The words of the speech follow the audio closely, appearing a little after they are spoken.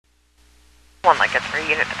One Lincoln 3,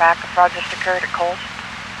 unit to back. A fraud just occurred at Kohls.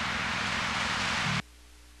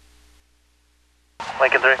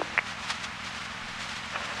 Lincoln 3.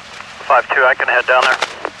 5-2, I can head down there.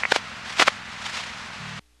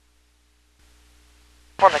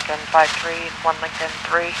 One Lincoln 5-3, one Lincoln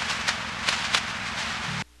 3.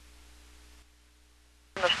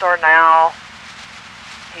 In the store now.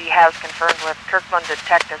 He has confirmed with Kirkland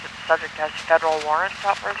detectives that the subject has federal warrants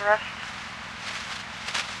out for his arrest.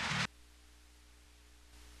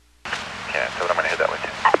 Okay, so I'm going to hit that way too.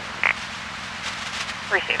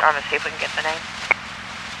 Received. I'm going to see if we can get the name.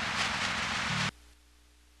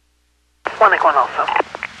 One Lincoln also.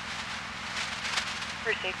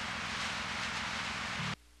 Received.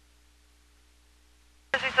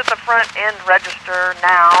 He's at the front end register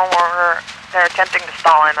now, or they're attempting to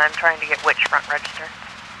stall him. I'm trying to get which front register.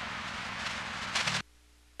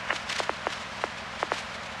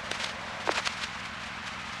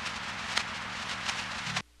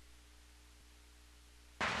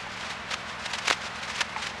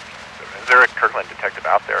 Is there a Kirkland detective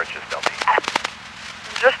out there, or it's just LP?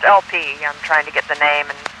 Just LP. I'm trying to get the name,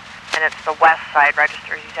 and it's the west side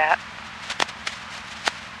register he's at.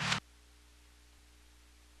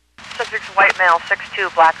 Subject's white male,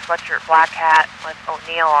 6'2", black sweatshirt, black hat with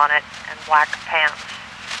O'Neill on it, and black pants.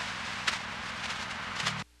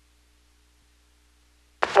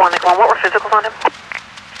 One Lincoln 1, what were physicals on him?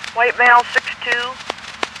 White male, 6'2",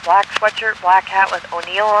 black sweatshirt, black hat with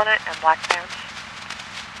O'Neill on it, and black pants.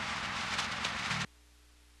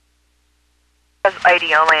 It says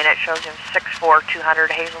ID only, and it shows him 6'4", 200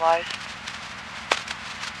 hazel eyes.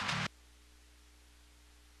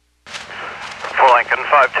 Lincoln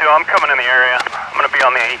 5-2, I'm coming in the area. I'm going to be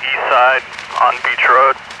on the east side on Beach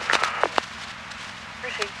Road.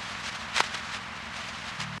 Received.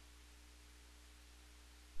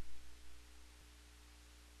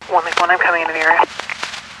 One Lincoln 1, I'm coming into the area.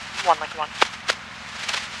 One Lincoln 1.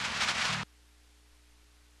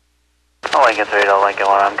 Lincoln 3 to Lincoln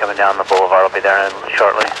 1, I'm coming down the boulevard. I'll be there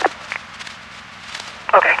shortly.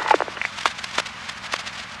 Okay.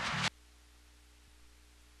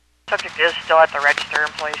 Subject is still at the register.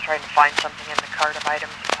 Employees trying to find something in the cart of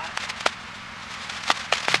items.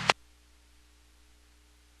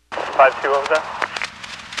 5-2, what was that?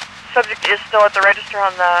 Subject is still at the register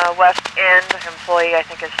on the west end. Employee, I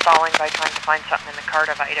think, is stalling by trying to find something in the cart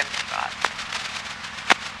of items spot.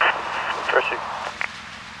 Received.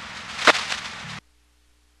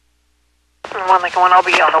 One Lincoln 1, I'll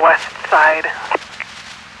be on the west side.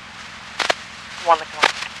 One Lincoln 1.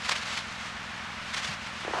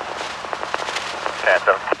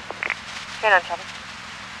 Phantom. Cannon 7.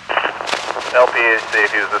 LP is see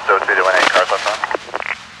if he was associated with any cars left on.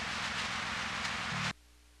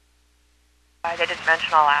 They didn't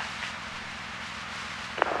mention, I'll ask.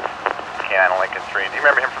 Cannon Lincoln 3. Do you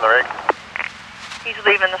remember him from the rig? He's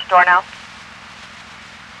leaving the store now.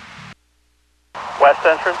 West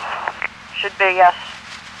entrance? Should be, yes.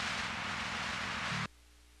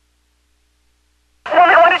 One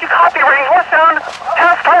Lincoln 1, did you copy? Ready? Northbound,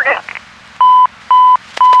 past target.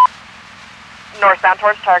 Northbound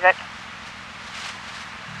towards target.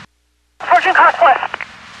 Approaching Cost West.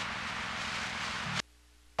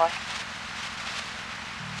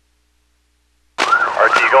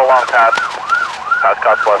 RT, go along past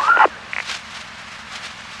Cost West.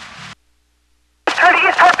 Turn to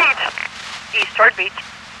east toward beach. East toward beach.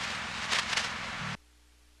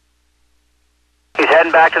 He's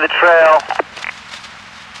heading back to the trail.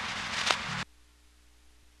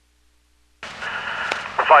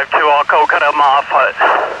 5-2, I'll go cut him off at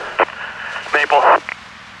Maple.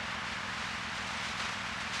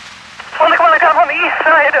 One Lincoln 1, I got him on the east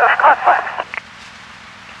side of Cost West.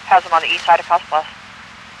 Has him on the east side of Cost Plus.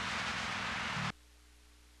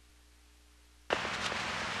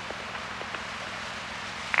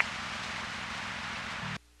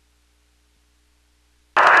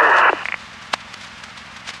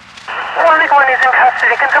 One Lincoln 1 is in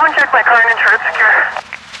custody. Can someone check my car and ensure it's secure?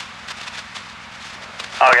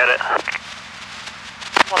 I'll get it.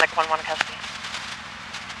 One Lincoln 1 in custody.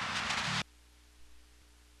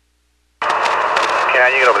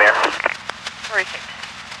 Can you get over there? Received.